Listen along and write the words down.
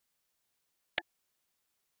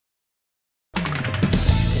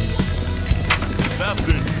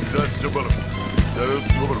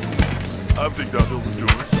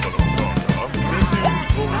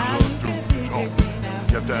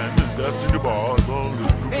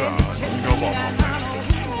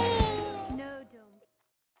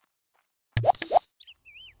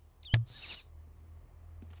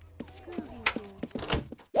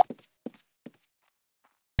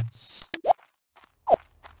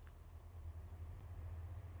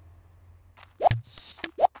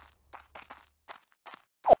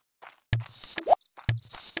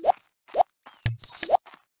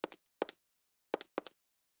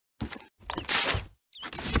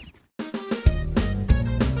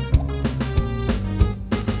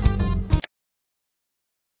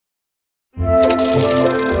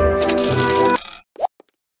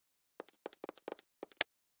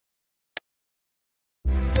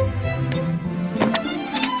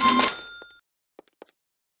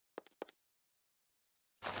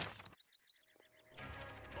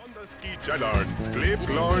Jallarn,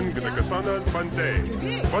 Kleeflorn, Gnakasanan Pante,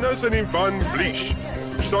 Panasanim Van Bleach,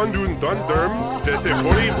 Standun Dunderm, Dete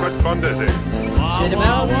Bori Patbandese.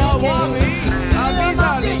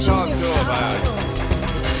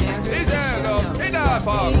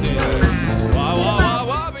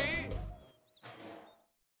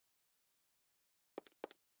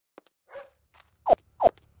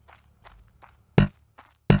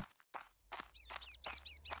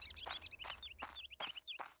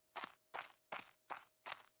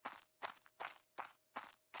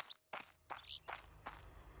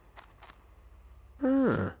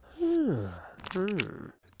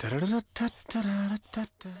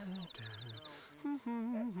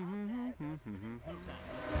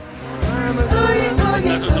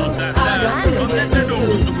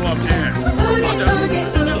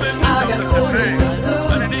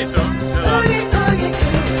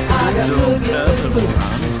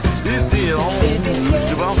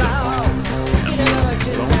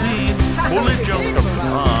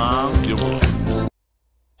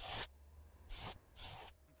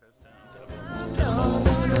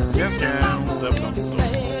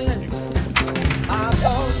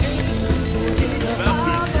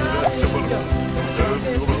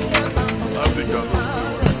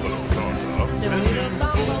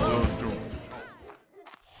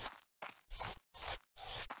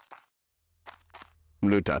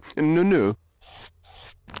 Luta. No.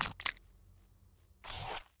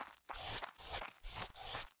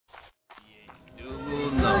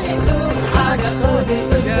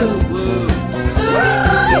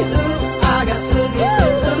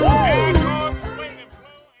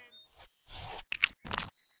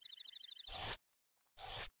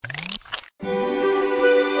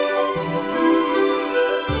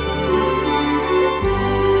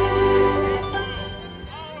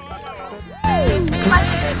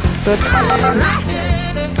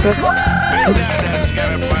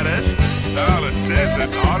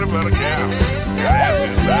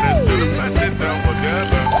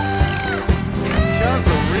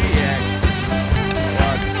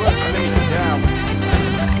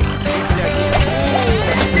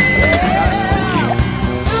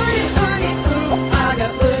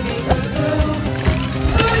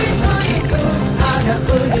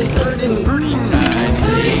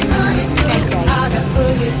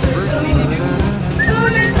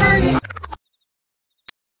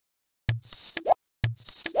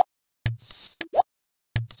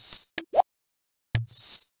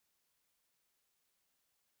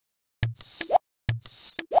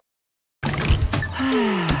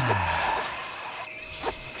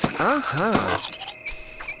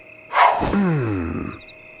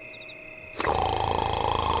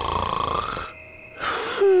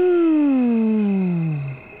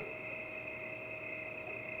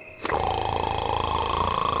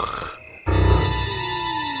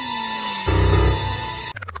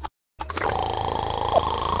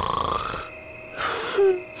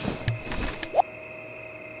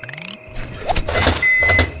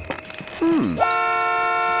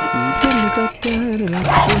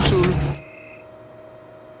 Sul.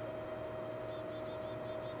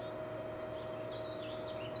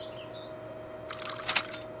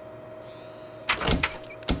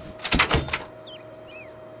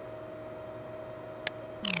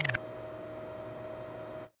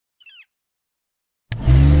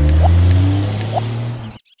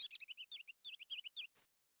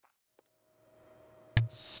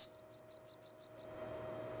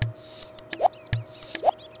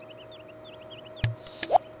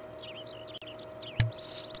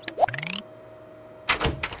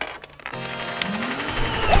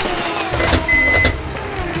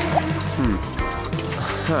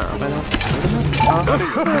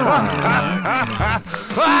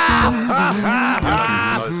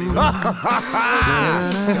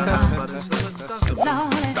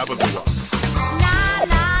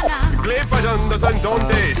 Kleefajande zijn dan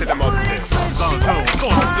deze de matte. Dan zo, ze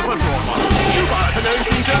van Roma. Juba, en een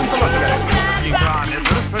tientje van matte. Die kraan is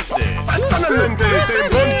er verste. En dan een deze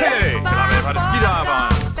bonte. La aveva de schidava.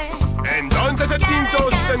 En dan zet het tinto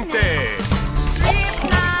stente.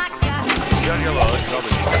 Ja, jawel, ik snap het.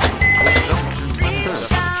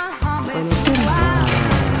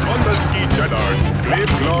 On the ski Jellard,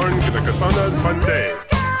 Kleeflorn, de Casanas van Day.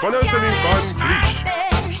 Vanuit een van Blies.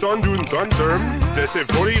 Stand doen dan term, dat ze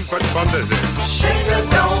volley van deze. Shake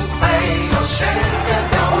it, don't play, no shake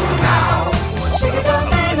it, don't now. Shake it, don't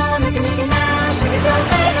play, no nigga, nigga now. Shake it, don't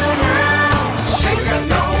play, no now. Shake it,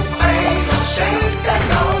 don't play, no shake it,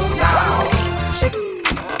 don't now. Shake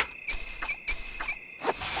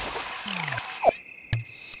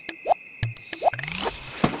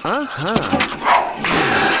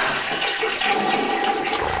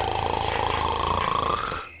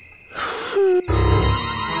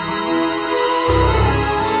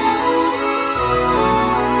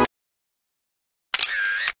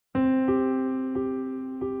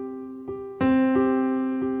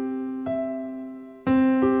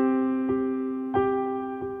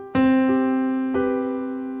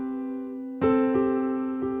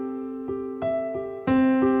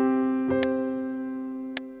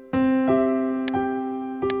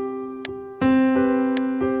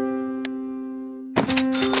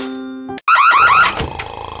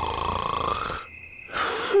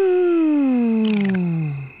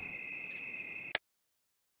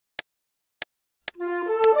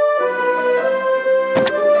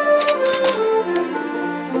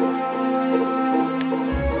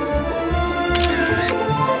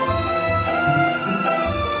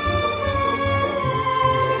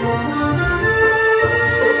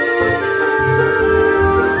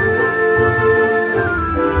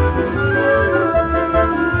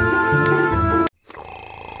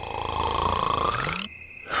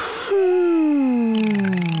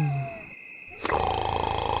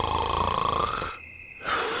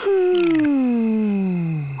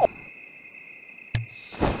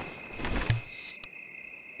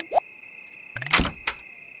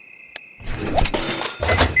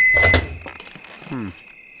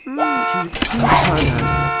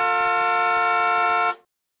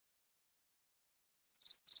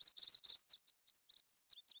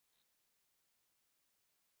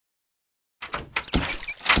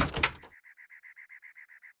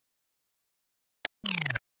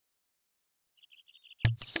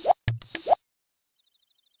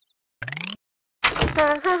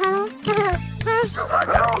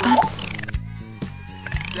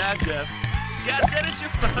Jeff. God, that is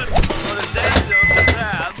your phone. For the dance to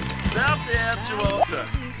have self-dance water.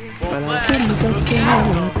 For black,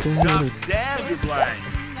 God damn, you're black.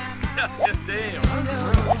 Damn.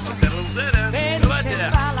 Settle dinner. Come on,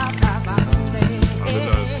 Jeff.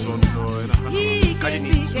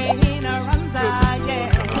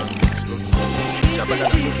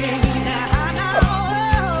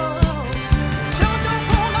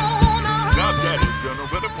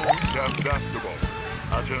 Basketball.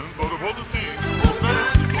 I can go to the team.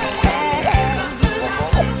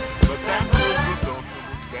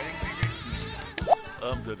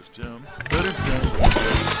 Dat is Jim. Dat is Jim.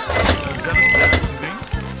 Dat is Jim.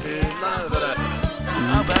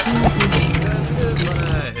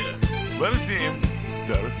 Let us see him.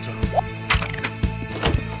 Dat is Jim.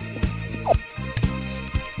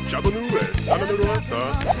 Chabonue, Sanamurata,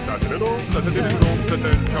 Tatanero,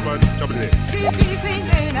 Kaman, Chabone.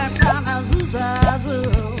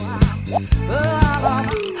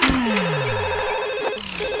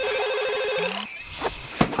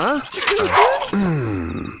 Huh?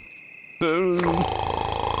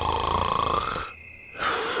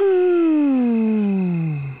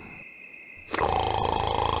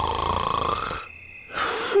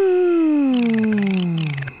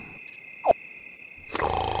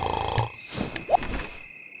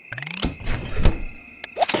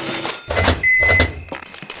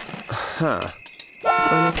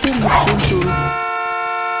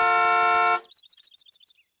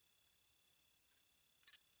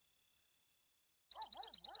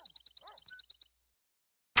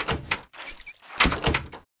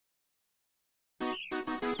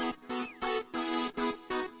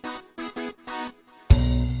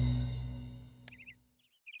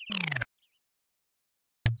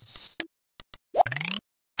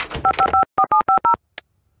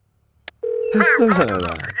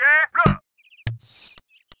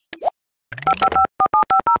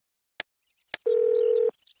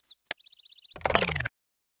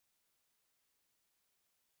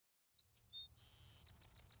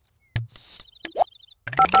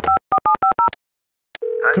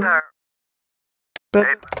 He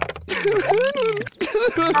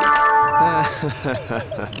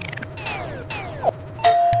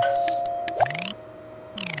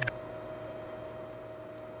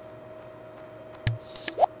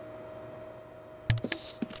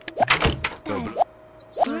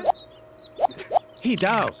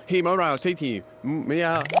Dao, he moral titi,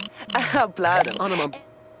 mea. Pladen. Anamam.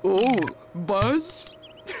 Oh, Buzz?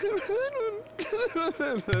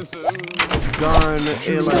 Garn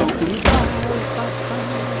Elo.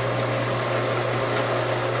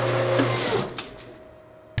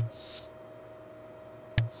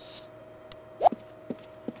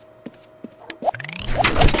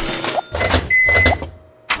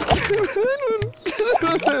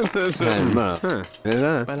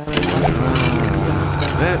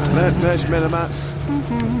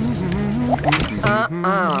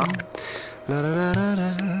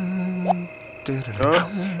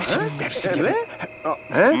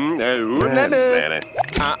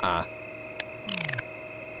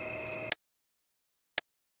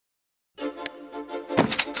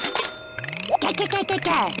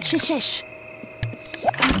 Shish.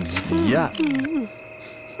 Yeah.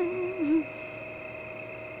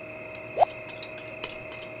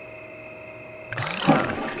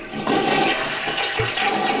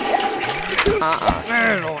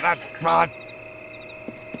 Oh, that's right.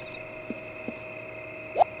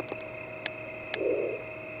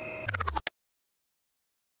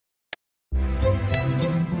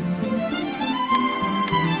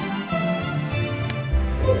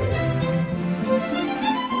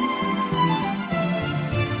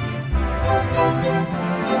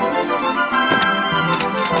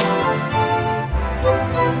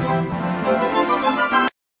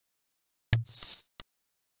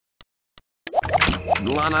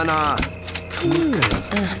 Lanana.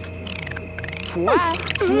 What?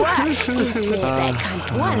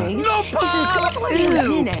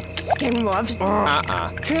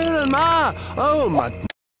 Terma. Oh my.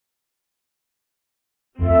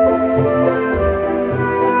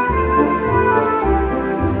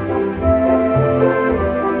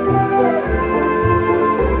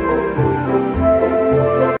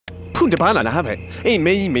 Punta banana have it. Ain't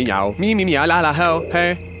me meow. Me la la hell.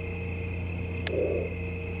 Hey.